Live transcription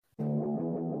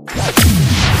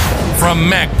From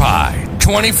Magpie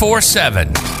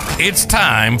 24/7, it's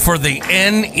time for the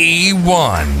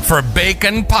NE1 for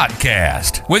Bacon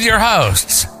podcast with your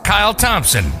hosts, Kyle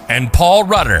Thompson and Paul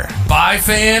Rudder. By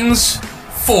fans,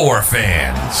 for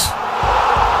fans.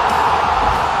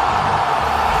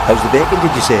 How's the bacon,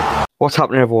 did you say? What's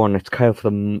happening, everyone? It's Kyle for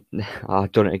the...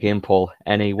 I've done it again, Paul.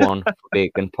 NE1 for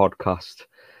Bacon podcast.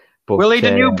 But, we'll need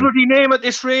a new bloody name at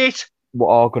this rate. We're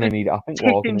all going to need... I think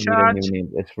we're all going to need a new name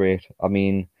at this rate. I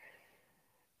mean,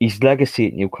 his legacy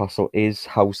at Newcastle is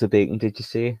How's the Bacon, did you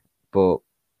say? But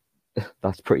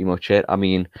that's pretty much it. I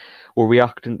mean, we're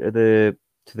reacting to the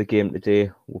game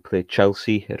today. We played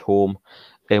Chelsea at home,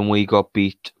 and we got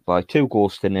beat by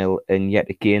 2-0, and yet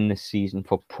again this season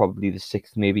for probably the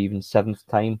 6th, maybe even 7th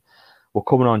time. We're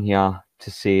coming on here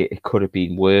to say it could have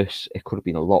been worse. It could have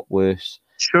been a lot worse.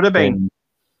 Should have been.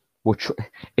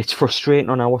 It's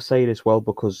frustrating on our side as well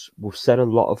because we've said a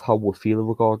lot of how we feel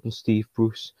regarding Steve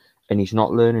Bruce, and he's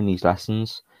not learning these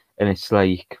lessons. And it's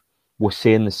like we're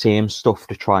saying the same stuff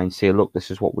to try and say, look, this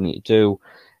is what we need to do.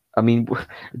 I mean,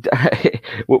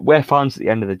 we're fans at the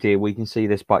end of the day. We can see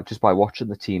this just by watching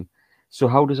the team. So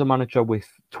how does a manager with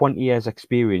 20 years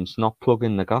experience not plug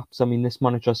in the gaps? I mean, this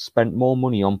manager spent more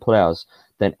money on players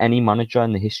than any manager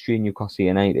in the history of Newcastle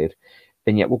United,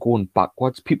 and yet we're going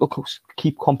backwards. People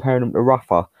keep comparing him to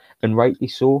Rafa, and rightly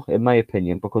so, in my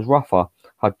opinion, because Rafa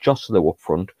had Joselu up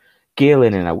front, Gale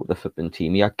in and out of the football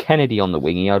team. He had Kennedy on the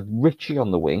wing. He had Richie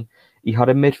on the wing. He had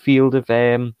a midfield of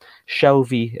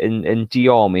Shelvey and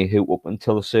Diarmi, who up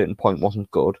until a certain point wasn't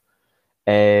good.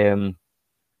 We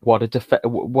had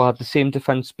the same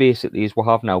defence basically as we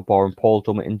have now, barring Paul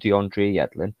Dummett and DeAndre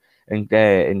Yedlin, and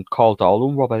Carl Darlow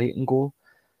and Rob Elliott and goal.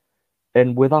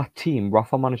 And with that team,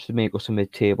 Rafa managed to make us a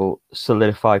mid-table,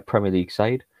 solidified Premier League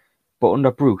side. But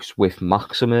under Bruce, with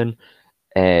Maximin,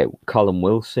 Callum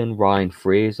Wilson, Ryan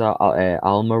Fraser,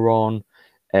 Almiron,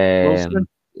 Wilson.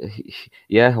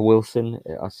 Wilson,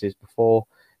 as I said before.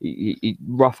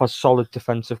 Rafa's solid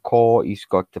defensive core. He's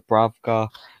got Dubravka.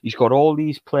 He's got all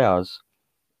these players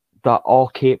that are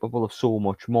capable of so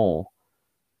much more.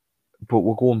 But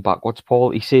we're going backwards, Paul.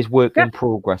 He says work in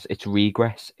progress. It's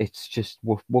regress. It's just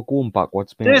we're going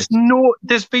backwards, mate.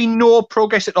 There's been no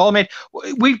progress at all, mate.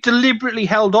 We've deliberately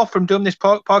held off from doing this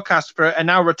podcast for an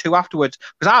hour or two afterwards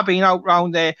because I've been out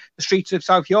around the streets of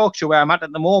South Yorkshire where I'm at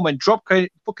the moment, drop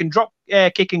kicking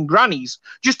grannies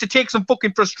just to take some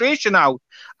fucking frustration out.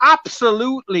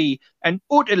 Absolutely and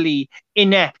utterly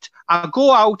inept. I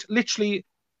go out literally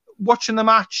watching the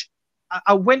match.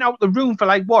 I went out the room for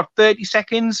 30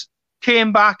 seconds.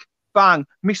 Came back, bang,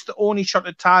 missed the only shot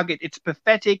at target. It's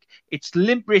pathetic. It's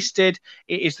limp-wristed.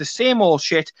 It is the same old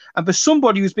shit. And for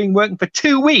somebody who's been working for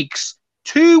 2 weeks,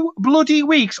 2 bloody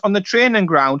weeks on the training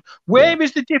ground, where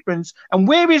is the difference and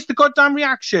where is the goddamn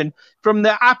reaction from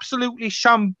the absolutely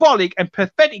shambolic and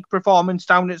pathetic performance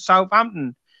down at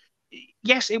Southampton?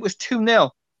 Yes, it was 2-0.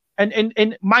 And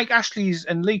in Mike Ashley's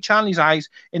and Lee Charnley's eyes,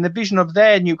 in the vision of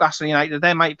their Newcastle United,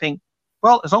 they might think,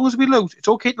 well, as long as we lose, it's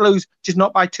okay to lose, just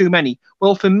not by too many.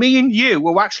 Well, for me and you,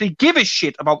 who actually give a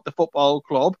shit about the football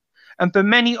club, and for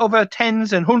many other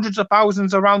tens and hundreds of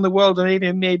thousands around the world, and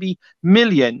even maybe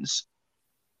millions,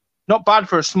 not bad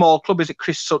for a small club, is it,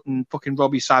 Chris Sutton, fucking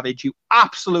Robbie Savage, you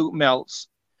absolute melts.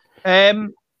 We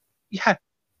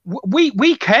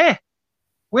care.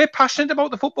 We're passionate about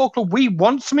the football club. We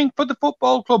want something for the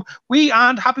football club. We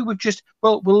aren't happy with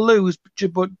we'll lose,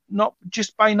 but not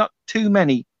just by not too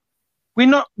many. We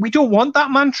don't want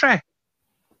that mantra.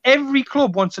 Every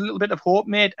club wants a little bit of hope,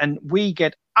 mate, and we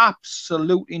get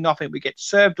absolutely nothing. We get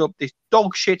served up this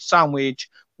dog shit sandwich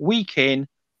week in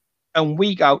and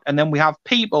week out, and then we have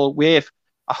people with,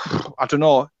 I don't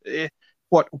know,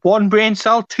 1 brain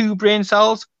cell, 2 brain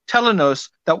cells, telling us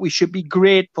that we should be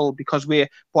grateful because we're,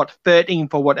 13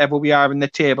 for whatever we are in the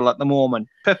table at the moment.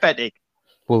 Pathetic.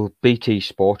 Well, BT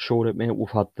Sport showed it, mate. We've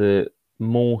had the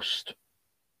most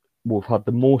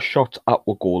shots at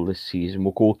our goal this season.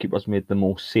 Our goalkeeper's made the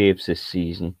most saves this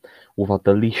season. We've had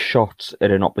the least shots at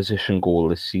an opposition goal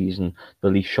this season. The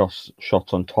least shots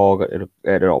on target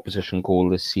at an opposition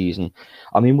goal this season.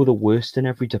 I mean, we're the worst in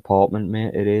every department,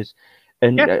 mate. It is.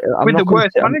 And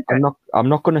I'm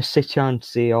not going to sit here and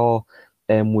say,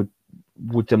 would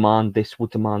demand this,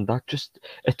 would demand that. Just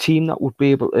a team that would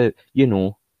be able to,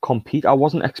 compete. I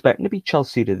wasn't expecting to beat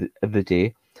Chelsea the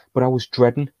day. But I was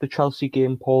dreading the Chelsea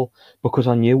game, Paul, because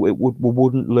I knew we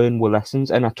wouldn't learn our lessons.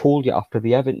 And I told you after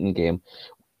the Everton game,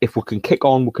 if we can kick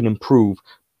on, we can improve.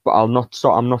 But I'm not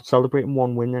celebrating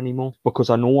 1 win anymore because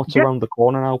I know what's around the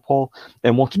corner now, Paul.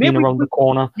 And what's been around the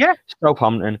corner?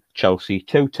 Southampton, Chelsea,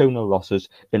 2-0 losses.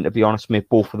 And to be honest, mate,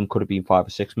 both of them could have been 5 or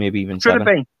 6, maybe even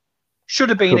 7. Should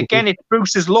have been. Again, it's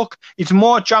Bruce's luck. It's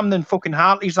more jam than fucking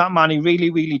Hartley's, that man. He really,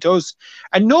 really does.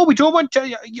 And no, we don't want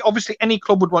to. Obviously, any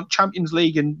club would want Champions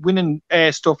League and winning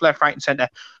stuff left, right, and centre.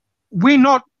 We're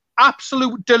not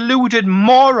absolute deluded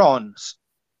morons.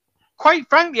 Quite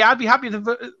frankly, I'd be happy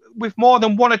with more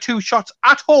than 1 or 2 shots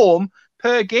at home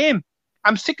per game.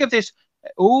 I'm sick of this.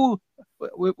 Oh,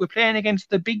 we're playing against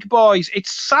the big boys. It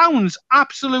sounds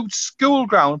absolute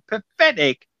schoolground,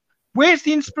 pathetic. Where's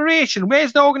the inspiration?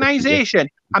 Where's the organisation?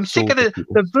 I'm sick of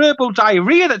the verbal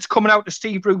diarrhea that's coming out of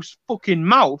Steve Bruce's fucking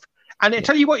mouth. And I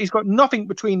tell you what, he's got nothing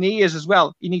between the ears as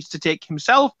well. He needs to take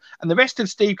himself and the rest of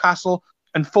Steve Castle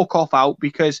and fuck off out,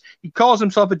 because he calls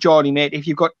himself a Geordie, mate. If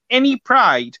you've got any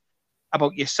pride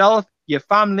about yourself, your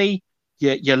family,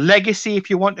 your legacy, if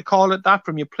you want to call it that,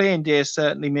 from your playing days,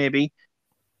 certainly, maybe,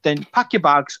 then pack your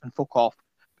bags and fuck off.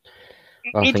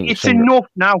 It's enough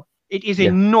now. It is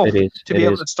enough to be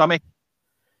able to stomach.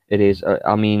 It is.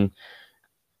 I mean,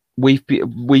 we've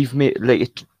made,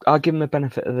 like, I'll give him the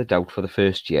benefit of the doubt for the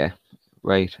first year,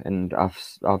 right? And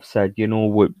I've said, you know,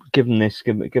 we're giving this,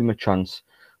 give him a chance.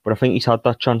 But I think he's had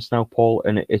that chance now, Paul,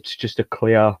 and it's just a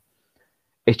clear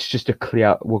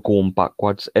we're going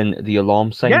backwards, and the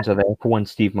alarm signs are there for when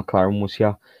Steve McClaren was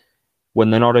here. When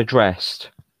they're not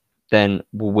addressed, then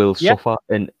we will suffer.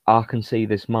 And I can see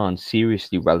this man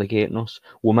seriously relegating us.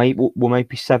 We might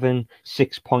be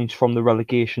 7-6 points from the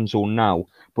relegation zone now,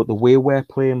 but the way we're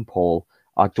playing, Paul,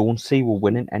 I don't see we're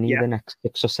winning any of the next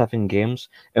 6 or 7 games,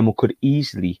 and we could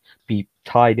easily be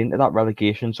tied into that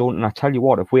relegation zone. And I tell you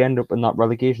what, if we end up in that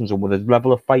relegation zone with the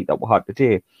level of fight that we had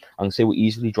today, I can say we're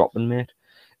easily dropping, mate.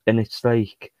 And it's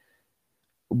like,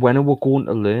 when are we going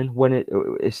to learn? When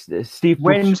it's Steve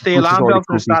Bruce, when's the alarm bell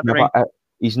going to start ringing?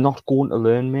 He's not going to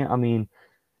learn, mate. I mean,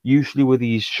 usually with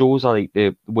these shows, we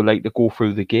like to go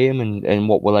through the game and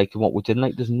what we like and what we didn't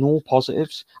like. There's no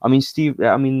positives. I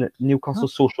mean, Newcastle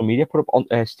social media put up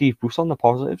on Steve Bruce on the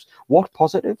positives. What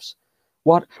positives?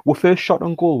 What? Our first shot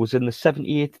on goal was in the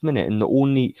 78th minute, and the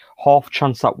only half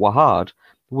chance that we had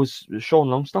was Sean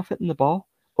Longstaff hitting the bar.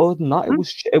 Other than that,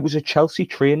 it was a Chelsea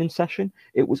training session.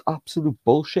 It was absolute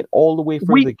bullshit all the way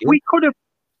through the game. We could have.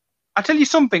 I tell you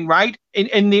something, right?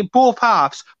 In the both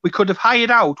halves, we could have hired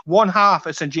out one half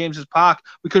at St James's Park.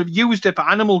 We could have used it for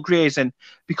animal grazing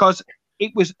because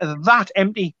it was that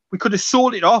empty. We could have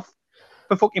sold it off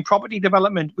for fucking property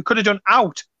development. We could have done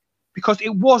out because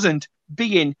it wasn't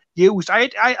being used.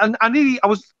 If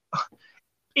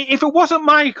it wasn't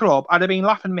my club, I'd have been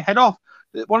laughing my head off.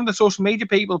 One of the social media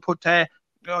people put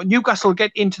Newcastle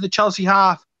get into the Chelsea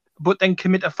half, but then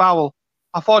commit a foul.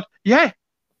 I thought, yeah,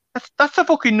 that's a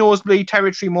fucking nosebleed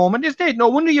territory moment, isn't it? No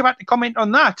wonder you've had to comment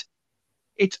on that.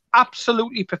 It's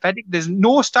absolutely pathetic. There's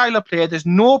no style of play. There's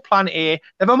no plan A.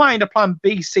 Never mind a plan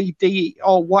B, C, D,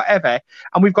 or whatever.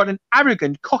 And we've got an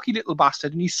arrogant, cocky little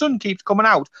bastard, and his son keeps coming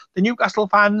out. The Newcastle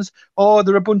fans,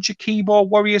 they're a bunch of keyboard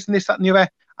warriors and this, that, and the other.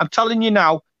 I'm telling you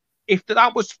now, if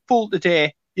that was full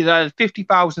today, you'd have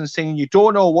 50,000 singing, you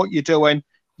don't know what you're doing,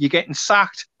 you're getting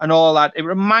sacked and all that. It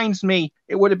reminds me,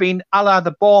 it would have been a la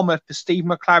the Bournemouth for Steve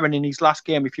McClaren in his last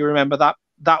game, if you remember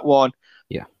that one.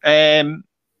 Yeah.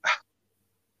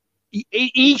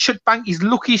 He should thank his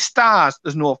lucky stars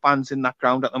there's no fans in that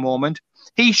ground at the moment.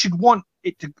 He should want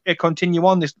it to continue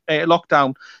on this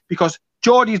lockdown, because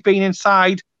Geordie's been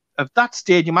inside of that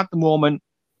stadium at the moment.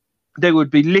 They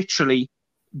would be literally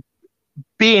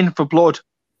baying for blood.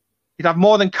 You'd have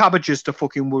more than cabbages to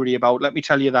fucking worry about, let me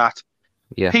tell you that.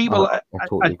 Yeah, people are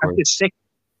just sick.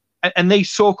 And these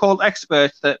so-called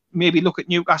experts that maybe look at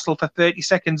Newcastle for 30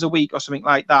 seconds a week or something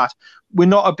like that. We're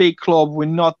not a big club. We're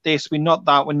not this. We're not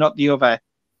that. We're not the other.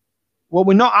 Well,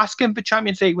 we're not asking for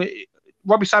Champions League.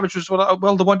 Robbie Savage was, well,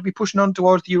 they want to be pushing on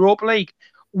towards the Europa League.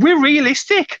 We're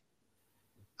realistic.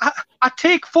 I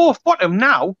take fourth bottom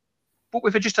now, but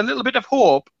with just a little bit of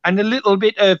hope and a little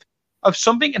bit of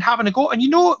something and having a go. And you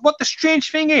know what the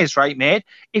strange thing is, right, mate?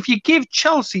 If you give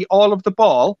Chelsea all of the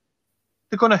ball,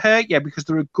 they're going to hurt you because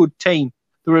they're a good team.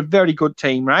 They're a very good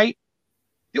team, right?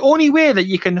 The only way that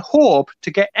you can hope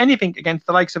to get anything against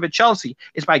the likes of a Chelsea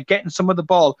is by getting some of the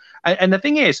ball. And the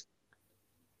thing is,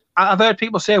 I've heard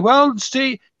people say, well,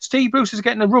 Steve Bruce is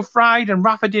getting a rough ride and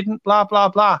Rafa didn't, blah, blah,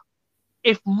 blah.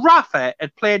 If Rafa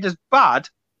had played as bad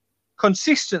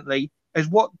consistently as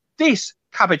what this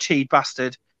cabbage-head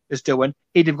bastard is doing,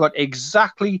 he'd have got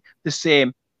exactly the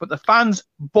same. But the fans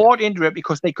bought into it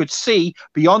because they could see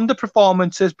beyond the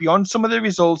performances, beyond some of the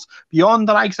results, beyond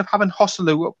the likes of having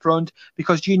Hosselu up front,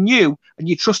 because you knew and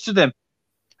you trusted him.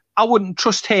 I wouldn't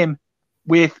trust him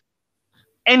with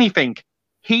anything.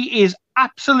 He is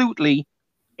absolutely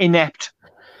inept.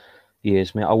 He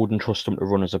is, mate. I wouldn't trust him to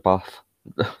run as a bath.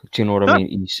 Do you know what I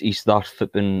mean? He's that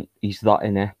flipping, he's that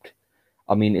inept.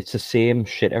 I mean, it's the same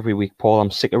shit every week, Paul.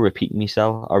 I'm sick of repeating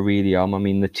myself. I really am. I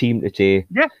mean, the team today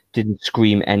didn't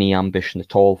scream any ambition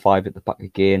at all. 5 at the back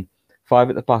again. 5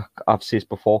 at the back, I've said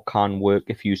before, can work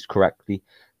if used correctly.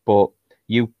 But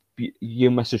you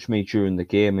messaged me during the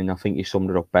game, and I think you summed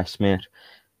it up best, mate.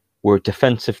 We're a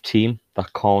defensive team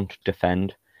that can't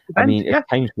defend. I mean, at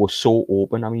times we're so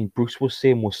open. I mean, Bruce was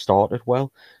saying we started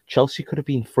well. Chelsea could have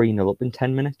been 3-0 up in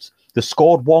 10 minutes. They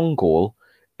scored 1 goal,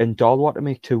 and Darlow had to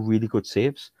make 2 really good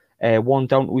saves. One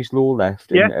down to his low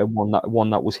left, and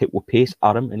one that was hit with pace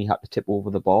at him, and he had to tip over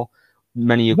the bar.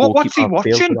 What's he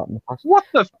watching? What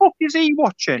the fuck is he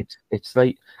watching? It's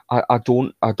like I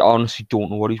honestly don't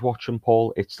know what he's watching,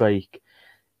 Paul. It's like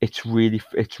it's really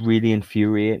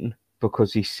infuriating.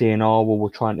 Because he's saying, oh, well, we're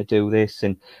trying to do this.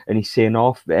 And he's saying,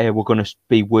 oh, we're going to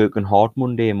be working hard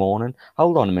Monday morning.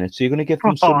 Hold on a minute. So you're going to give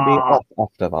them Sunday off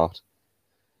after that?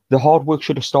 The hard work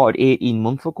should have started 18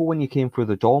 months ago when you came through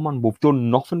the door, man. We've done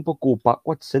nothing but go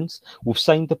backwards since. We've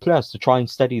signed the players to try and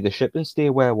steady the ship and stay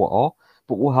where we are.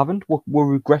 But we haven't.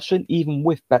 We're regressing even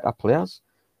with better players.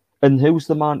 And who's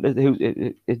the man who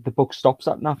the buck stops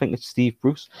at? And I think it's Steve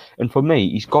Bruce. And for me,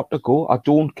 he's got to go. I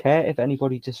don't care if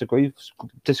anybody disagrees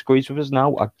with us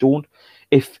now. I don't.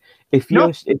 If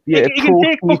you're you can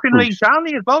take fucking Lee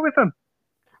Charlie as well with him.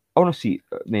 Honestly,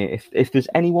 mate, if there's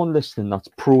anyone listening that's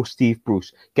pro Steve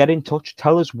Bruce, get in touch.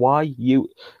 Tell us why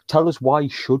he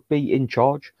should be in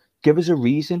charge. Give us a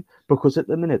reason, because at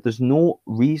the minute there's no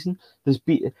reason. There's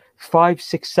been 5,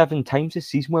 6, 7 times this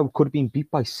season where we could have been beat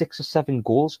by 6 or 7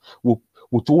 goals. We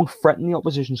don't threaten the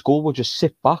opposition's goal. We'll just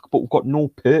sit back, but we've got no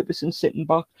purpose in sitting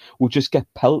back. We'll just get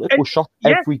pelted. We're shot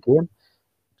every game.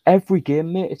 Every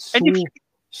game, mate. It's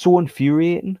so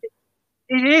infuriating.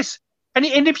 It is. And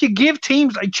if you give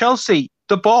teams like Chelsea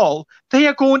the ball, they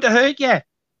are going to hurt you.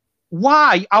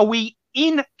 Why are we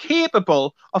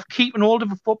incapable of keeping hold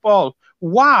of a football?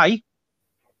 Why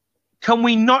can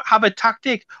we not have a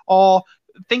tactic or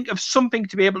think of something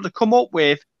to be able to come up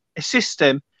with a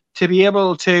system to be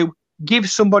able to give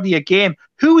somebody a game?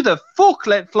 Who the fuck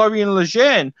let Florian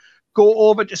Lejeune go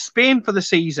over to Spain for the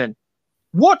season?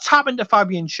 What's happened to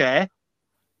Fabian Schär?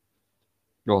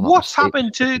 What's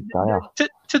happened to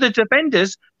the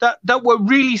defenders that were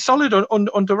really solid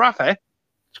under Rafa?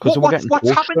 What's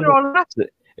happened to all that?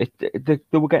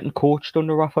 They were getting coached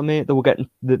under Rafa, mate. They were getting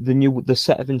the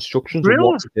set of instructions on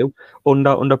what to do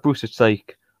under Bruce. It's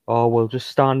like, oh, we'll just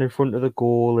stand in front of the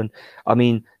goal. And I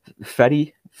mean,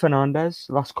 Fede Fernandez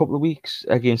last couple of weeks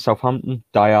against Southampton,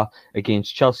 dire.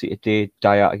 Against Chelsea today,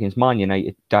 dire. Against Man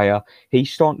United, dire.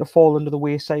 He's starting to fall under the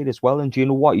wayside as well. And do you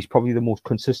know what? He's probably the most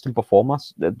consistent performer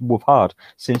that we've had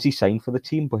since he signed for the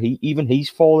team. But he's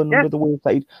fallen under the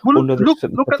wayside. Look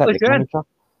at Lejeune.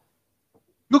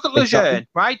 Look at Lejeune,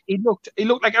 right? He looked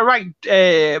like a right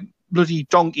bloody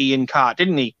donkey in cart,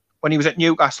 didn't he? When he was at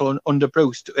Newcastle under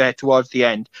Bruce towards the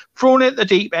end. Thrown at the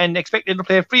deep end, expected to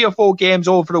play 3 or 4 games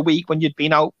over a week when you'd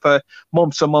been out for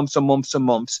months and months and months and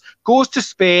months. Goes to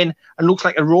Spain and looks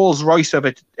like a Rolls Royce of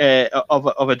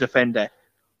a defender.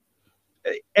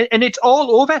 And it's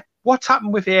all over. What's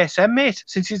happened with ASM, mate,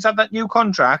 since he's had that new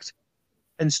contract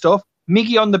and stuff?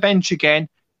 Miggy on the bench again.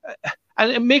 And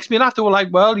it makes me laugh. They were like,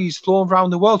 well, he's flown around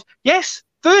the world. Yes,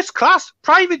 first class,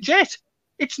 private jet.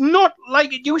 It's not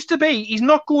like it used to be. He's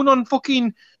not going on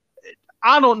fucking,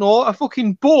 I don't know, a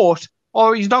fucking boat,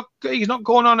 or he's not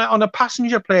going on a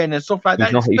passenger plane and stuff like that.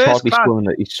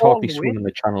 He's hardly swimming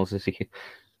the channels, is he?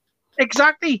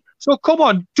 Exactly. So come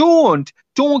on, don't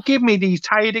give me these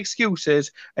tired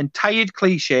excuses and tired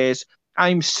cliches.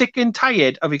 I'm sick and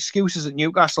tired of excuses at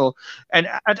Newcastle. And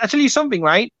I tell you something,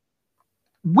 right?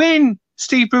 When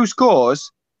Steve Bruce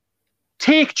goes,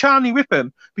 take Charlie with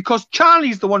him, because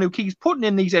Charlie's the one who keeps putting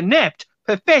in these inept,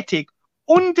 pathetic,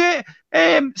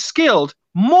 skilled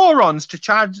morons to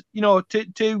charge,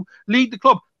 to lead the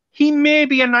club. He may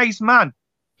be a nice man.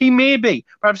 He may be.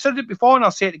 But I've said it before and I'll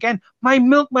say it again. My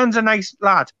milkman's a nice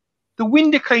lad. The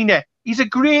window cleaner, he's a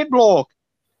great bloke.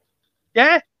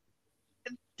 Yeah?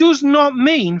 It does not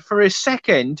mean for a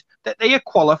second that they are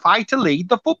qualified to lead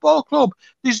the football club.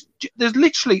 There's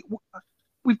literally,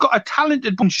 we've got a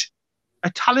talented bunch, a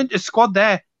talented squad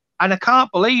there, and I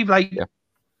can't believe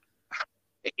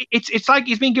it's like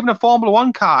he's been given a Formula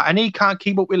 1 car and he can't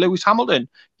keep up with Lewis Hamilton.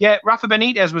 Yeah, Rafa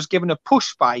Benitez was given a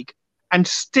push bike and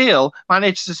still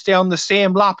managed to stay on the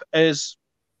same lap as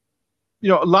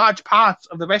large parts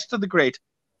of the rest of the grid.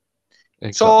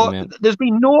 Exactly, so man. There's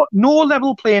been no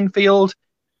level playing field.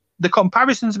 The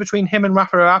comparisons between him and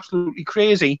Rafa are absolutely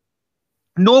crazy.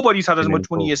 Nobody's had as much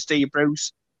money as Steve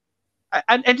Bruce.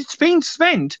 And it's been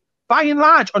spent by and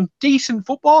large on decent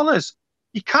footballers.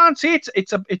 You can't say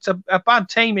it's a bad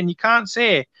team, and you can't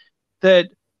say that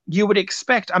you would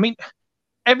expect. I mean,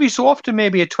 every so often,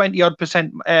 maybe a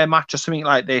 20-odd% match or something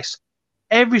like this.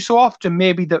 Every so often,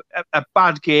 maybe a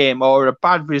bad game or a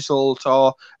bad result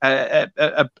or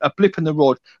a blip in the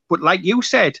road. But like you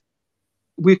said,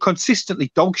 we're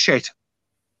consistently dog shit.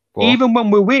 What? Even when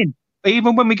we win,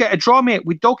 even when we get a draw, mate,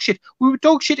 we dog shit. We were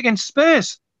dog shit against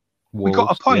Spurs. Wolves, we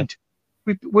got a point.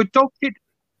 Yeah. We're dog shit.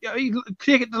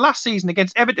 The last season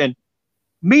against Everton,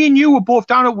 me and you were both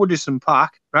down at Woodison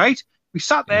Park, right? We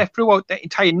sat there throughout the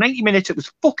entire 90 minutes. It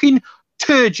was fucking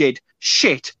turgid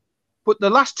shit. But the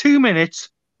last 2 minutes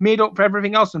made up for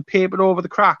everything else and papered over the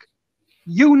crack.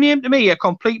 You named to me a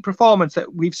complete performance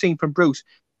that we've seen from Bruce.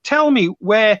 Tell me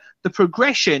where the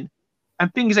progression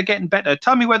and things are getting better.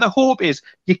 Tell me where the hope is.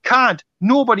 You can't.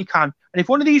 Nobody can. And if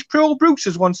one of these pro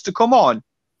Bruces wants to come on,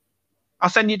 I'll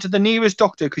send you to the nearest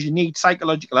doctor because you need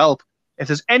psychological help. If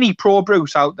there's any pro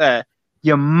Bruce out there,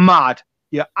 you're mad.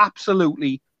 You're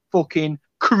absolutely fucking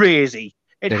crazy.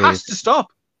 It has to stop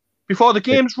before the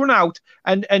games run out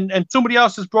and somebody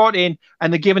else is brought in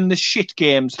and they're given the shit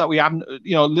games that we haven't,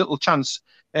 little chance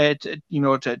to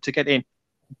get in.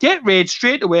 Get rid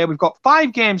straight away. We've got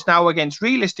 5 games now against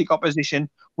realistic opposition.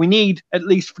 We need at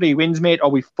least 3 wins, mate,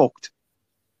 or we've fucked.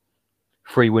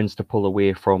 3 wins to pull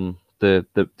away from to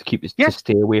keep us to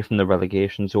stay away from the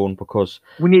relegation zone, because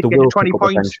we need to get to 20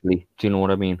 points. Eventually. Do you know what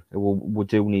I mean? We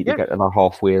do need to get to that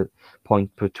halfway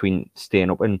point between staying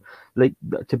up. And like,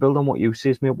 to build on what you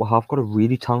say, mate, we have got a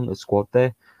really talented squad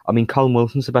there. I mean, Callum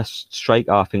Wilson's the best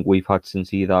striker I think we've had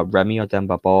since either Remy or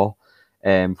Demba Ba.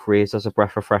 Fraser's a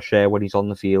breath of fresh air when he's on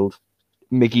the field.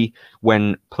 Miggy,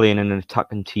 when playing in an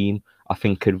attacking team, I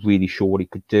think could really show what he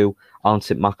could do. Alan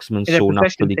St-Maximin's so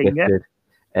naturally gifted.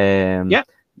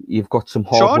 You've got some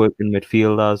hard-working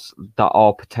midfielders that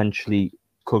are potentially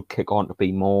could kick on to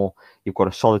be more. You've got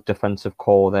a solid defensive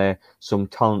core there, some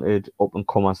talented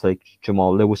up-and-comers like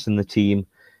Jamal Lewis in the team.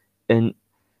 And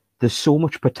there's so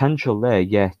much potential there,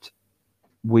 yet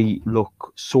we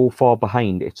look so far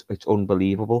behind, it's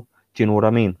unbelievable. Do you know what I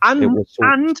mean? And with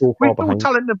those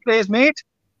talented players, mate,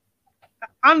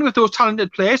 and with those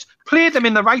talented players, play them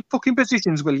in the right fucking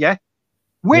positions, will you?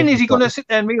 When is he going to sit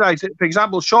there and realise that, for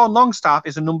example, Sean Longstaff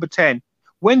is a number 10?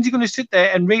 When's he going to sit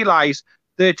there and realise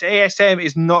that ASM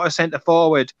is not a centre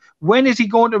forward? When is he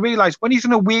going to realise? When he's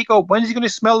going to wake up? When is he going to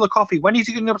smell the coffee? When is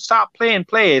he going to start playing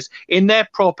players in their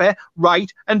proper,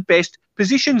 right and best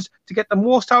positions to get the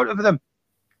most out of them?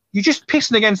 You're just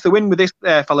pissing against the wind with this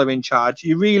fella in charge.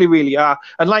 You really, really are.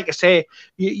 And like I say,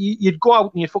 you'd go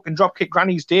out and you'd fucking dropkick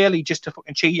grannies daily just to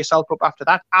fucking cheer yourself up after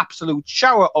that absolute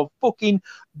shower of fucking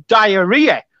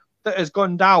diarrhea that has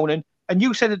gone down. And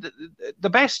you said it the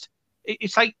best.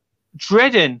 It's like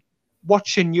dreading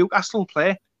watching Newcastle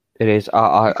play. It is.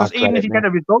 Because even if you get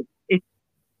a result,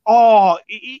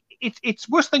 it's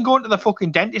worse than going to the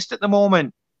fucking dentist at the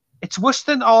moment. It's worse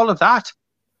than all of that.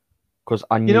 Because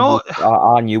I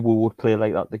knew we would play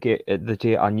like that the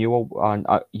day I knew. And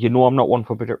I'm not one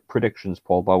for predictions,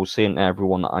 Paul, but I was saying to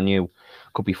everyone that I knew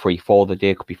could be 3-4 the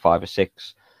day, could be 5 or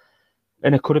 6.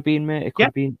 And it could have been, mate. It could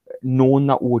have been knowing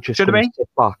that we were just going to sit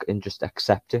back and just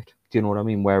accept it. Do you know what I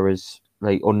mean? Whereas,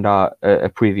 like, under a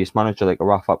previous manager like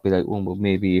Rafa, I'd be like, well,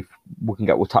 maybe if we can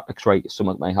get our tactics right,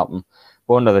 something might happen.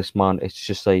 But under this man, it's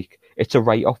just like, it's a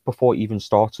write-off before it even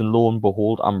starts, and lo and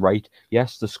behold, I'm right.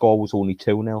 Yes, the score was only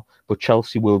 2-0, but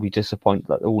Chelsea will be disappointed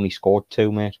that they only scored 2,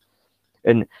 mate.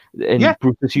 And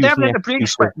Bruce is using the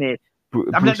excuse sweat, mate.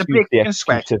 I'm letting the break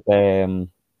sweat.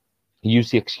 He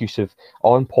used the excuse of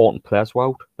our important players were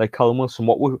out, like Callum Wilson.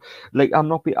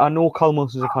 I know Callum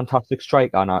Wilson's a fantastic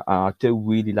striker, and I do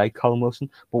really like Callum Wilson,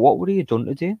 but what would he have done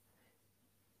today?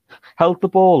 Held the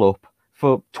ball up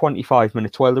for 25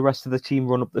 minutes while the rest of the team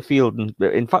run up the field, and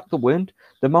in fact they weren't.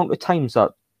 The amount of times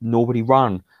that nobody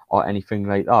ran or anything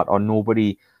like that, or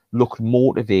nobody looked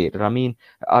motivated. I mean,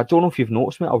 I don't know if you've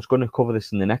noticed, mate, I was going to cover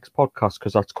this in the next podcast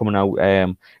because that's coming out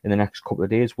in the next couple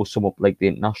of days. We'll sum up like the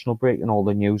international break and all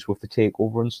the news with the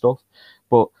takeover and stuff.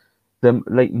 But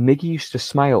Miggy used to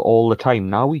smile all the time.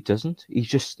 Now he doesn't. He's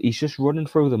just running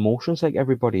through the motions like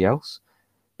everybody else.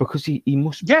 Because he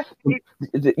must. Yeah.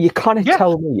 You can't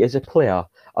tell me as a player.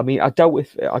 I mean, I doubt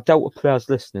a player's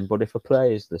listening, but if a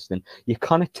player is listening, you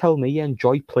can't tell me you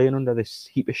enjoy playing under this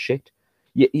heap of shit.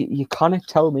 You can't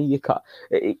tell me you can't.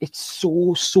 It's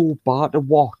so bad to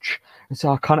watch. And so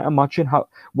I can't imagine how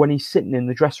when he's sitting in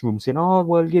the dressing room saying, "Oh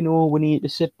well, we need to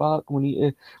sit back. We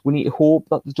need to hope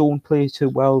that they don't play too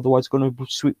well, otherwise it's going to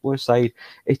sweep our side."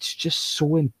 It's just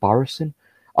so embarrassing.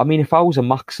 I mean, if I was a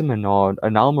Maximin or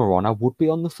an Almiron, I would be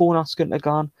on the phone asking to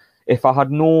Gan, If I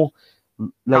had no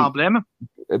Can't blame him.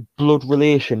 blood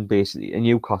relation basically in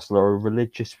Newcastle or a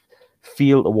religious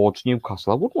feel towards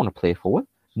Newcastle, I wouldn't want to play for it.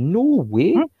 No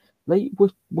way. Like,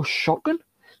 we're shocking.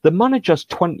 The manager's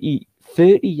 20,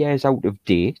 30 years out of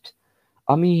date.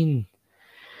 I mean,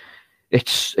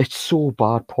 it's so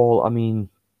bad, Paul. I mean,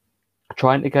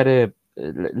 trying to get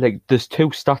there's two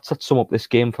stats that sum up this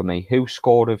game for me. Who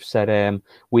scored have said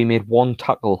we made one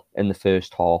tackle in the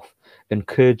first half, and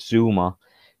Kurt Zuma,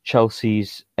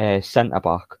 Chelsea's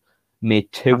centre-back,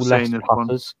 made two less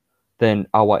passes than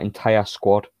our entire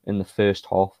squad in the first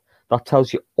half. That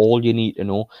tells you all you need to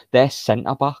know. Their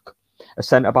centre-back, a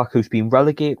centre-back who's been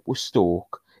relegated with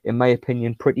Stoke, in my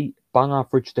opinion, pretty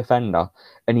bang-average defender,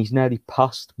 and he's nearly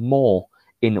passed more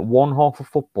in one half of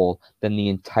football than the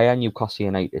entire Newcastle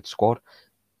United squad.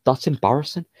 That's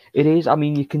embarrassing. It is. I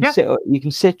mean, you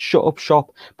can sit, shut up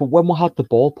shop, but when we had the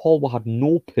ball, Paul, we had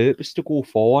no purpose to go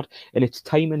forward, and it's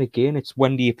time and again. It's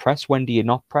when do you press, when do you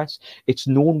not press. It's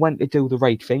knowing when to do the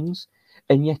right things.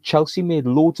 And yet Chelsea made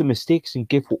loads of mistakes and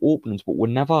give openings, but we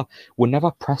never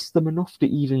pressed them enough to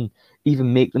even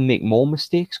make them make more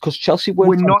mistakes. Because Chelsea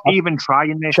we're not even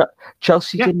trying this.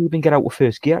 Chelsea didn't even get out of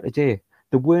first gear today.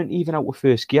 They weren't even out of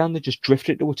first gear, and they just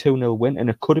drifted to a 2-0 win, and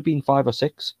it could have been 5 or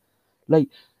 6. Like,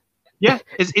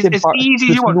 it's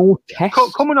easy as you want. No test.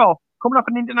 Coming off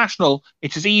an international,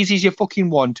 it's as easy as you fucking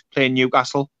want playing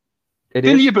Newcastle.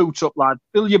 Fill your boots up, lad.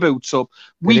 Fill your boots up.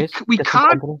 We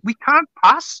can't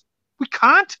pass. We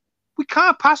can't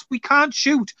pass. We can't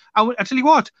shoot. I tell you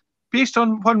what, based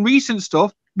on recent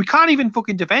stuff, we can't even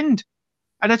fucking defend.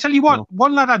 And I tell you what,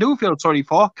 one lad I do feel sorry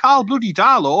for, Carl bloody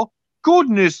Darlow.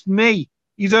 Goodness me,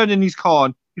 he's earning his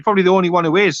corn. He's probably the only one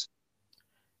who is.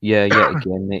 Yeah,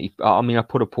 again, mate. I mean, I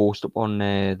put a post up on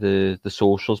the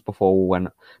socials before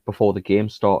the game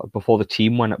started, before the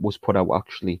team when it was put out.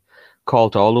 Actually,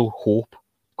 Carl Darlow, hope,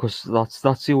 because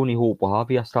that's the only hope we have.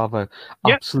 He has to have an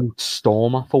absolute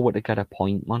stormer for what to get a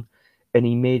point, man. And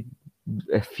he made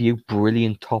a few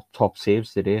brilliant top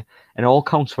saves today, and it all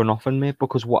counts for nothing, mate,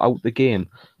 because we're out the game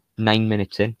 9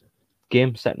 minutes in,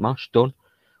 game set match done.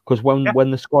 Because when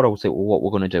the squad, I was like, well, what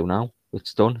we're going to do now?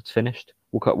 It's done. It's finished.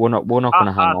 We're not going to hang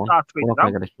on. I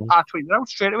tweeted out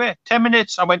straight away. 10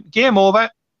 minutes. I went, game over.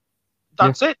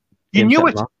 That's it. You knew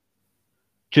it.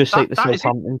 Just like the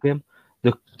Southampton game.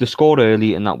 They scored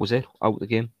early and that was it. Out the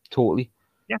game. Totally.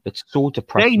 Yeah. It's so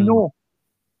depressing. They know.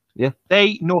 Yeah.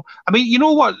 They know. I mean, you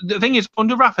know what? The thing is,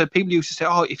 under Rafa, people used to say,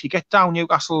 oh, if you get down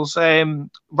Newcastle's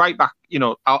right back,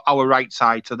 our right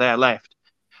side to their left,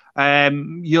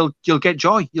 you'll get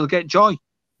joy. You'll get joy.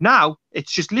 Now,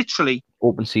 it's just literally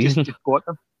open season. Just go at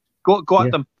them. Go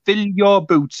at them. Fill your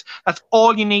boots. That's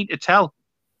all you need to tell.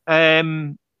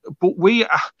 But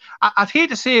I'd hate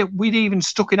to say we'd even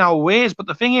stuck in our ways, but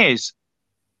the thing is,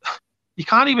 you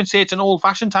can't even say it's an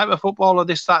old-fashioned type of football or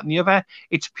this, that, and the other.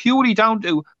 It's purely down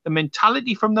to the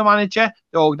mentality from the manager,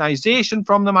 the organisation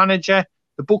from the manager.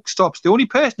 The buck stops. The only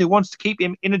person who wants to keep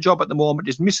him in a job at the moment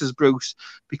is Mrs. Bruce,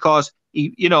 because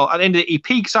he, at the end of it, he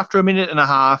peaks after a minute and a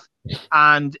half,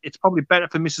 and it's probably better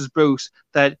for Mrs. Bruce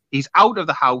that he's out of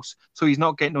the house so he's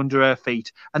not getting under her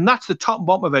feet. And that's the top and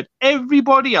bottom of it.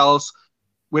 Everybody else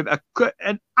with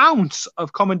an ounce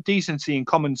of common decency and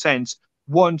common sense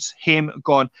wants him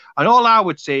gone. And all I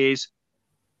would say is,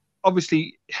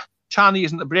 obviously, Charlie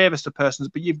isn't the bravest of persons,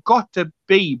 but you've got to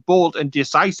be bold and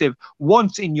decisive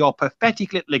once in your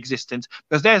pathetic little existence,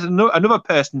 because there's another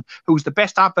person who's the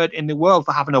best advert in the world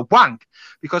for having a wank.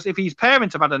 Because if his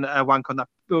parents have had a wank on that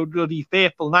bloody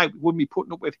faithful night, we wouldn't be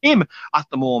putting up with him at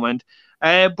the moment.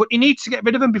 But he needs to get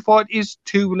rid of him before it is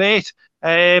too late.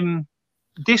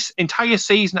 This entire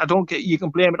season, you can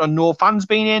blame it on no fans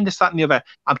being in, this, that, and the other.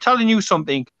 I'm telling you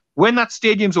something. When that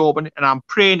stadium's open, and I'm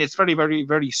praying it's very, very,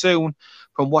 very soon,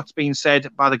 from what's being said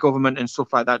by the government and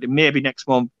stuff like that, it may be next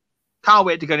month. Can't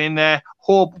wait to get in there.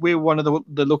 Hope we're one of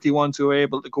the lucky ones who are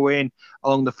able to go in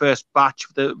along the first batch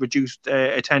of the reduced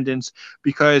attendance,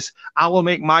 because I will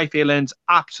make my feelings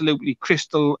absolutely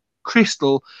crystal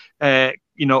clear. The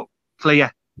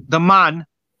man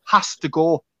has to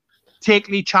go. Take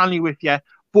Lee Chanley with you.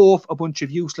 Both a bunch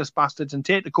of useless bastards, and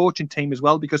take the coaching team as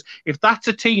well, because if that's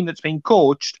a team that's been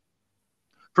coached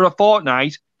for a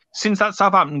fortnight since that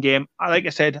Southampton game, like I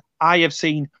said, I have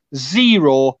seen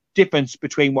zero difference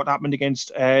between what happened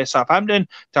against Southampton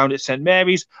down at St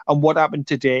Mary's and what happened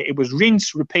today. It was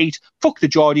rinse, repeat, fuck the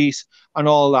Geordies and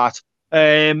all that.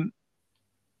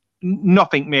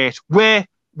 Nothing, mate. Where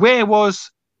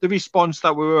was the response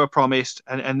that we were promised,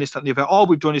 and this, that, and the other? All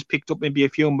we've done is picked up maybe a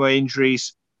few more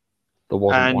injuries. There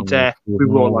wasn't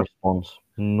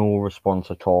no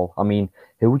response at all. I mean,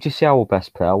 who would you say our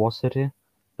best player was today?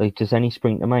 Like, does any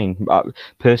spring to mind?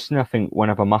 Personally, I think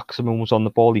whenever Maximin was on the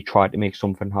ball, he tried to make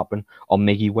something happen. Or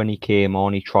Miggy, when he came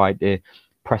on, he tried to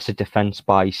press a defence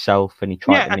by himself and he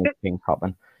tried to make things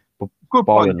happen. But good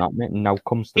barring point. that, mate, now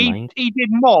comes to mind. He did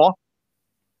more.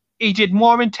 He did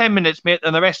more in 10 minutes, mate,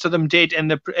 than the rest of them did in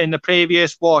the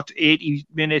previous 80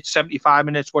 minutes, 75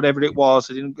 minutes, whatever it was.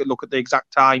 I didn't look at the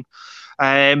exact time.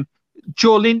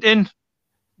 Joe Linton,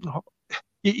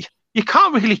 you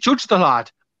can't really judge the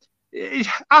lad. He's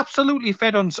absolutely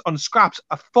fed on scraps.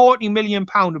 A £40 million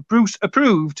Bruce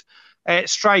approved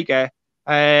striker.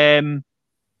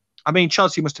 I mean,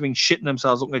 Chelsea must have been shitting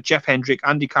themselves looking at Jeff Hendrick,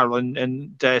 Andy Carroll,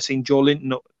 and seeing Joe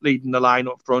Linton leading the line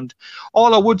up front.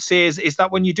 All I would say is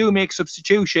that when you do make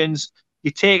substitutions,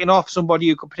 you're taking off somebody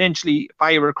who could potentially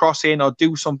fire a cross in or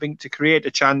do something to create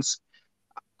a chance.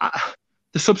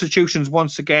 The substitutions,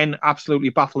 once again, absolutely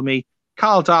baffle me.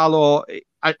 Carl Darlow,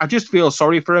 I just feel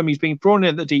sorry for him. He's been thrown in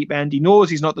at the deep end. He knows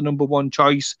he's not the number one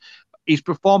choice. He's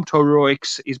performed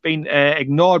heroics. He's been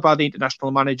ignored by the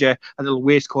international manager, a little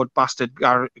waistcoat bastard,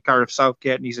 Gareth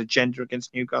Southgate, and his agenda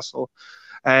against Newcastle.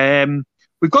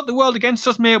 We've got the world against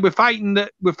us, mate. We're fighting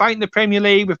the Premier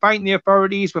League. We're fighting the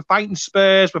authorities. We're fighting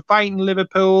Spurs. We're fighting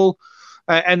Liverpool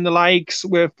and the likes.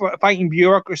 We're fighting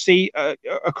bureaucracy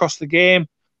across the game.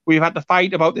 We've had to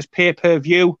fight about this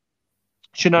pay-per-view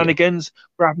shenanigans. Yeah.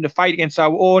 We're having to fight against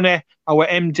our owner, our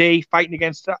MD, fighting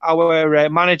against our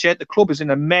manager. The club is in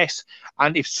a mess,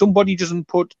 and if somebody doesn't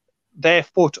put their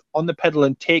foot on the pedal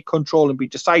and take control and be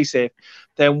decisive,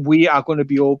 then we are going to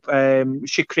be up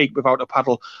shit creek without a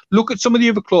paddle. Look at some of the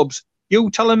other clubs. You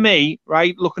telling me,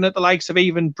 right, looking at the likes of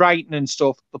even Brighton and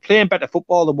stuff, they're playing better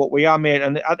football than what we are, mate.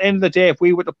 And at the end of the day, if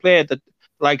we were to play the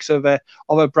likes of a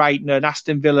Brighton and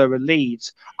Aston Villa and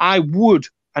Leeds, I would,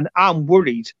 and I'm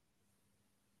worried,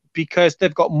 because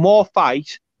they've got more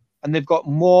fight and they've got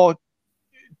more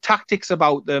tactics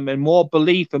about them and more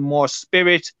belief and more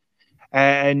spirit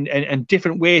and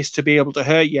different ways to be able to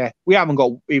hurt you. We haven't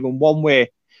got even one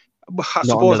way. I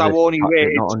suppose our only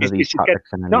way is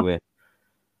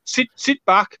sit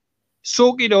back,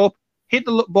 soak it up, hit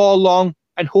the ball long,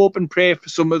 and hope and pray for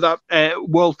some of that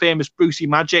world famous Brucey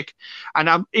magic. And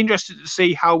I'm interested to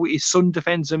see how his son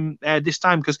defends him this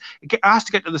time, because it has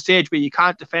to get to the stage where you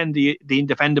can't defend the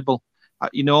indefendable,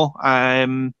 but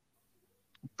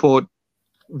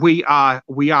we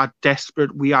are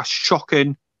desperate. We are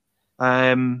shocking.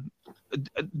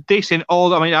 This in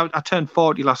all. I mean, I turned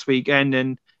 40 last weekend,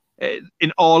 and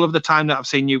in all of the time that I've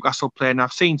seen Newcastle play, and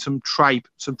I've seen some tripe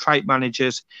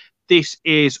managers, this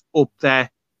is up there.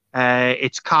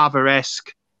 It's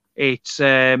Carver-esque, it's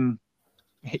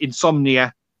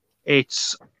Insomnia,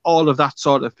 it's all of that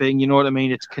sort of thing. You know what I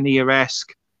mean? It's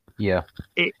Kinnear-esque. Yeah,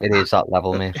 it is that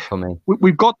level, mate. For me,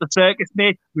 we've got the circus,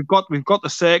 mate. We've got the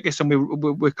circus, and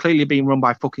we're clearly being run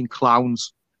by fucking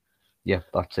clowns. Yeah,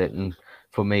 that's it. And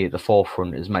for me, at the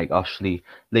forefront is Mike Ashley,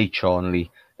 Lee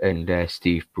Charnley, and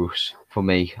Steve Bruce. For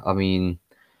me, I mean,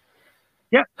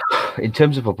 yeah. In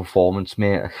terms of a performance,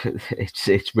 mate,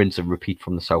 it's rinse and repeat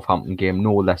from the Southampton game.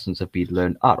 No lessons have been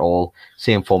learned at all.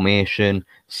 Same formation,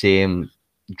 same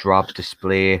drab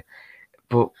display.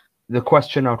 But the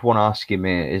question I'd want to ask you,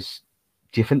 mate, is: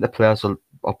 do you think the players are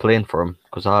playing for him?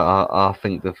 Because I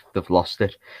think they've lost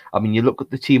it. I mean, you look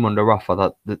at the team under Rafa.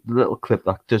 That the little clip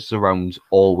that does the rounds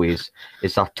always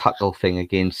is that tackle thing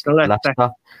against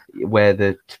Leicester, where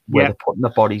they're putting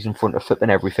their bodies in front of flipping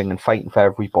everything and fighting for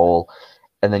every ball.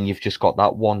 And then you've just got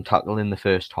that one tackle in the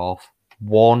first half.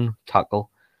 One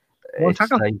tackle. Like,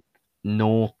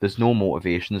 no, there's no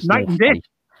motivation. There's no fight.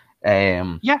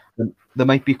 There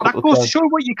might be a couple that goes to show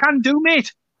what you can do,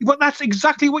 mate. But that's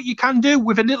exactly what you can do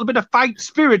with a little bit of fight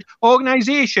spirit,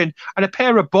 organisation, and a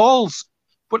pair of balls.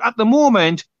 But at the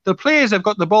moment, the players have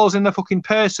got the balls in their fucking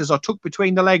purses or tucked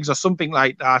between the legs or something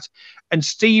like that. And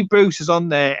Steve Bruce is on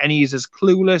there and he's as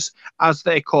clueless as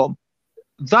they come.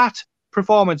 That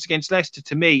performance against Leicester,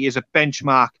 to me, is a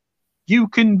benchmark. You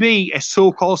can be a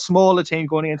so-called smaller team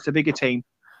going against a bigger team.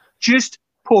 Just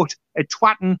put a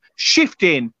twatting shift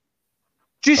in.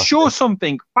 Just show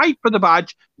something. Fight for the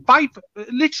badge. Fight for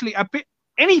literally a bit.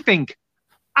 Anything.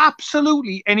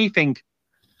 Absolutely anything.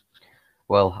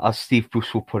 Well, as Steve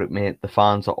Bruce will put it, mate, the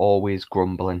fans are always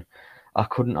grumbling. I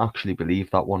couldn't actually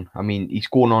believe that one. I mean, he's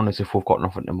going on as if we've got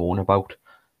nothing to moan about.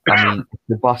 I mean,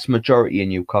 the vast majority of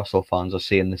Newcastle fans are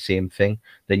saying the same thing,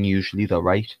 then usually they're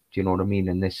right. Do you know what I mean?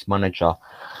 And this manager,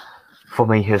 for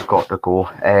me, has got to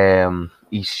go.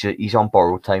 He's on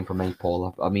borrowed time for me,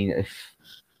 Paul. I mean,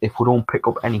 if we don't pick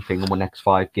up anything in the next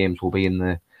 5 games, we'll be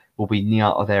near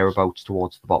or thereabouts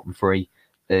towards the bottom 3.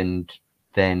 And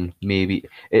then maybe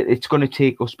it's going to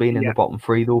take us being in the bottom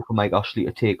three though for Mike Ashley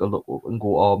to take a look and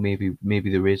go, oh, maybe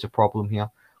there is a problem here,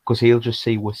 because he'll just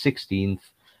say we're 16th,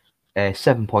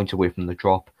 7 points away from the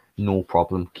drop, no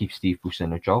problem, keep Steve Bruce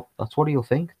in a job. That's what he'll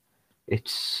think.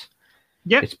 It's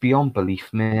beyond belief,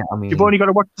 mate. I mean, you've only got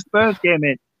to watch the Spurs game,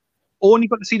 mate. Only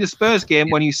got to see the Spurs game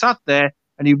when he sat there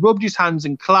and he rubbed his hands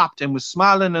and clapped and was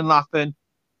smiling and laughing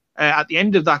at the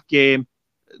end of that game.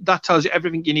 That tells you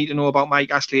everything you need to know about Mike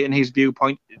Ashley and his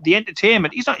viewpoint. The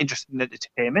entertainment, he's not interested in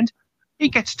entertainment. He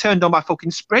gets turned on by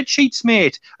fucking spreadsheets,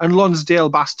 mate, and Lonsdale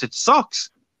bastard socks.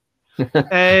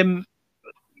 You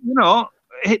know,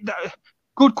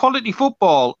 good quality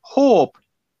football, hope,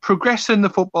 progressing the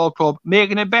football club,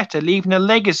 making it better, leaving a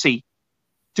legacy,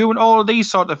 doing all of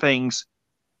these sort of things.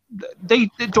 They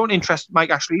don't interest Mike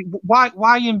Ashley.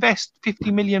 Why invest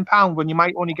 £50 million when you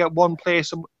might only get one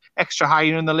place extra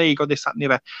higher in the league, or this, that, and the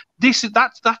other?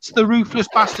 That's the ruthless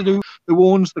bastard who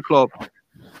owns the club.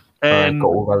 Got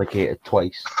all relegated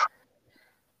twice.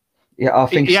 Yeah, I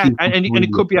think. Yeah, and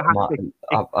it could be a hat trick.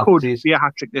 It could be a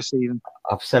hat trick this season.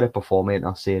 I've said it before, mate, and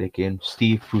I'll say it again.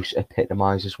 Steve Bruce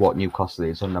epitomises what Newcastle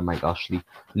is under Mike Ashley.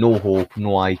 No hope,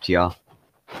 no idea,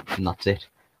 and that's it.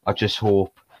 I just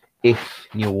hope if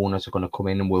new owners are going to come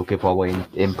in, and we'll give our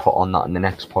input on that in the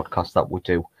next podcast that we'll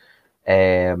do.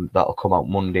 That'll come out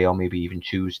Monday or maybe even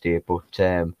Tuesday. But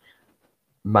the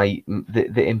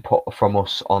input from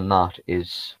us on that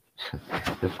is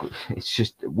it's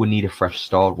just we need a fresh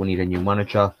start. We need a new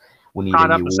manager. We need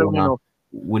a new owner.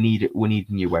 We need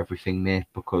new everything, mate.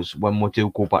 Because when we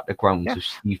do go back to grounds, if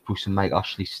Steve Bruce and Mike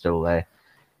Ashley's still there,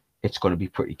 it's going to be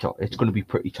pretty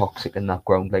toxic in that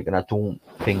ground. Like, and I don't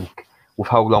think with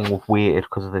how long we've waited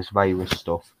because of this virus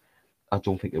stuff, I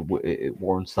don't think it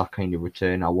warrants that kind of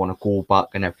return. I want to go back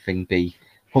and everything be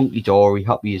hunky-dory,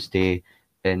 happy as day,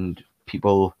 and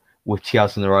people with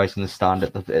tears in their eyes in the stand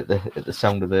at the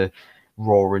sound of the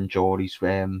roaring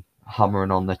Geordies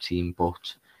hammering on the team.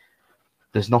 But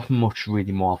there's nothing much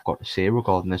really more I've got to say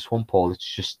regarding this one, Paul.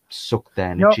 It's just sucked the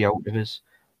energy out of us.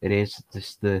 It is.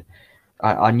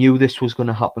 I knew this was going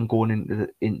to happen going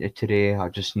into today. I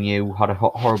just had a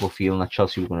horrible feeling that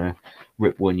Chelsea were going to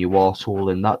rip one new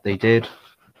arsehole, and that they did.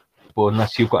 But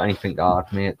unless you've got anything to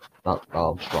add, mate,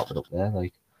 I'll just wrap it up there.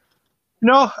 Like,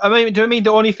 no, I mean, do you mean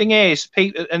the only thing is,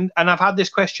 Pete, and I've had this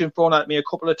question thrown at me a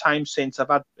couple of times since. I've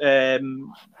had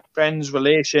friends,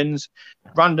 relations,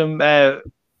 random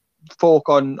folk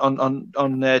on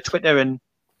Twitter and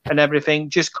everything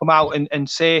just come out and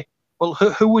say, well,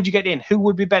 who would you get in? Who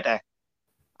would be better?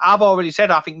 I've already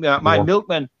said I think my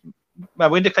milkman, my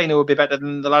window cleaner would be better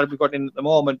than the lad we've got in at the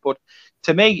moment. But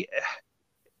to me,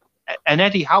 an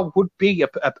Eddie Howe would be a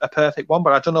perfect one.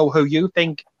 But I don't know who you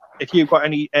think. If you've got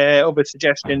any other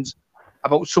suggestions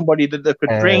about somebody that they could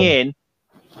bring in,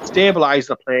 stabilise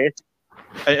the place,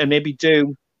 and maybe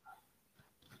do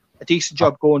a decent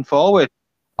job going forward.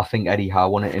 I think Eddie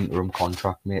Howe on an interim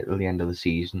contract, mate, till the end of the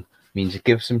season means it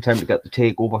gives him time to get the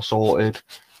takeover sorted.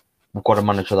 We've got a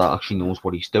manager that actually knows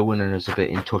what he's doing and is a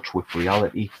bit in touch with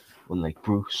reality, unlike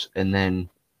Bruce. And then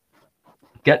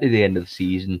get to the end of the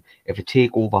season. If a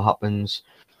takeover happens,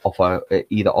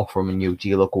 either offer him a new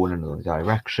deal or go in another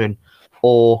direction.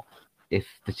 Or if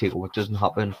the takeover doesn't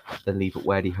happen, then leave it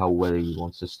where Eddie Howe, whether he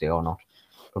wants to stay or not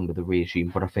under the regime.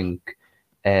 But I think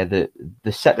the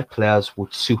set of players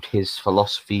would suit his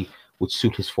philosophy, would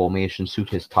suit his formation, suit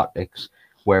his tactics.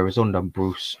 Whereas under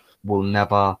Bruce will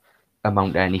never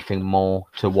amount to anything more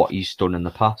to what he's done in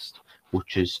the past,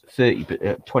 which is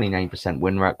 29%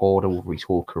 win record over his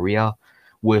whole career,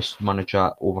 worst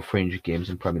manager over 300 games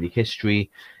in Premier League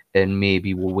history, and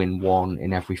maybe will win one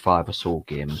in every 5 or so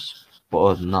games. But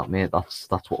other than that, mate, that's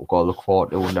what we've got to look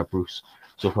forward to under Bruce.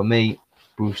 So for me,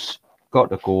 Bruce got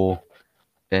to go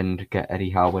and get Eddie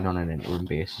Howe in on an interim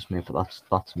basis, mate. But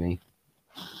that's me.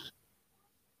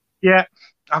 Yeah.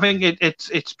 I think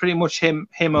it's pretty much him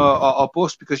or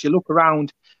bust, because you look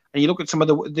around and you look at some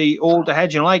of the older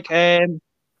heads, you know,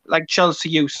 like Chelsea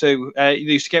used to. They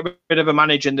used to get rid of a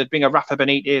manager and they'd bring a Rafa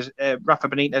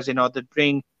Benitez in, or they'd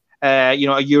bring a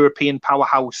European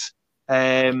powerhouse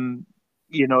name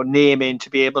in to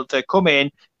be able to come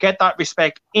in, get that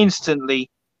respect instantly,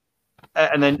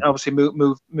 and then obviously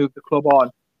move the club on.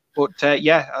 But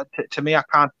to me, I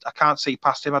can't see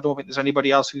past him. I don't think there's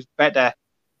anybody else who's better.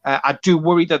 I do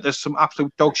worry that there's some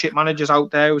absolute dog shit managers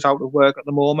out there who's out of work at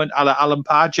the moment, a la Alan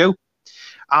Pardew,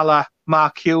 a la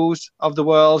Mark Hughes of the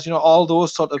world, all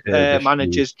those sort of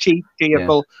managers, cheap,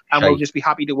 cheerful, and will just be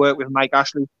happy to work with Mike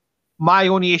Ashley. My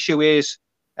only issue is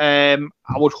I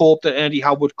would hope that Eddie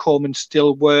Howe would come and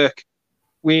still work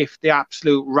with the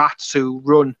absolute rats who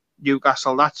run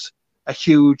Newcastle. a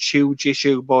huge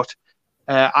issue. But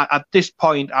at this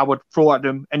point, I would throw at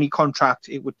him any contract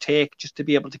it would take just to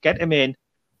be able to get him in.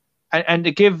 And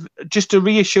to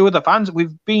reassure the fans,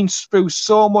 we've been through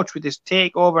so much with this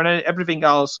takeover and everything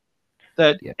else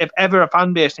that if ever a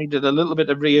fan base needed a little bit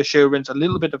of reassurance, a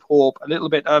little bit of hope, a little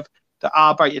bit of there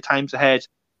are brighter times ahead,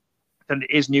 then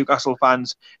it is Newcastle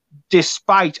fans,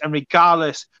 despite and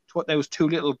regardless to what those two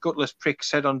little gutless pricks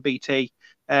said on BT.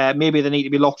 Maybe they need to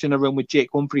be locked in a room with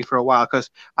Jake Humphrey for a while, because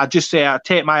I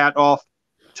take my hat off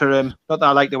to him. Not that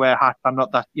I like to wear hats. I'm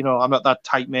not that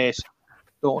tight, mate.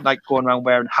 Don't like going around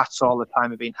wearing hats all the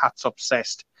time and being hats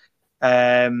obsessed.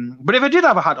 But if I did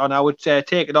have a hat on, I would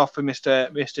take it off for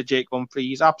Mr. Jake Humphrey.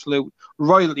 He's absolute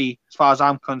royalty as far as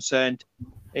I'm concerned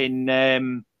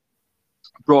in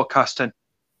broadcasting.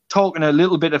 Talking a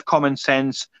little bit of common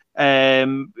sense,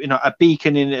 a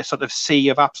beacon in a sort of sea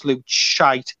of absolute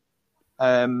shite.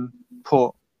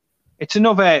 But it's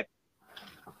another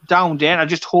down day, and I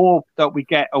just hope that we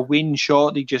get a win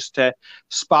shortly just to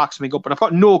spark something up. But I've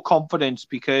got no confidence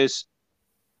because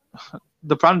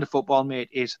the brand of football, mate,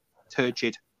 is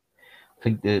turgid. I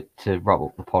think that to wrap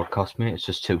up the podcast, mate, it's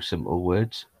just two simple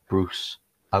words: Bruce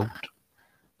out.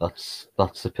 That's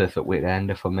the perfect way to end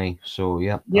it for me. So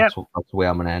that's the way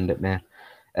I'm gonna end it, mate.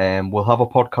 We'll have a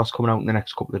podcast coming out in the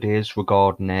next couple of days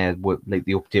regarding the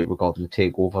update regarding the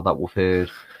takeover that we've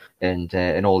heard,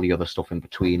 and all the other stuff in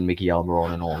between, Miggy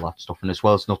Almiron and all that stuff, and as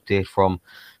well as an update from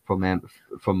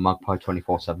Magpie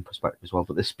 24/7 perspective as well.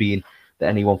 But this being the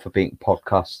Anyone for Bacon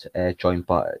podcast, joined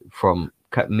from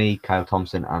me, Kyle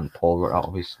Thompson, and Paul Rutter,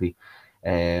 obviously.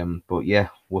 But yeah,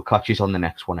 we'll catch you on the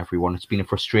next one, everyone. It's been a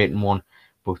frustrating one,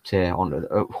 but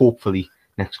hopefully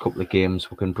next couple of games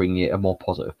we can bring you a more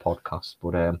positive podcast.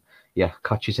 But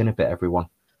catch you in a bit, everyone.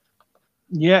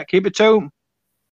 Yeah, keep it tuned.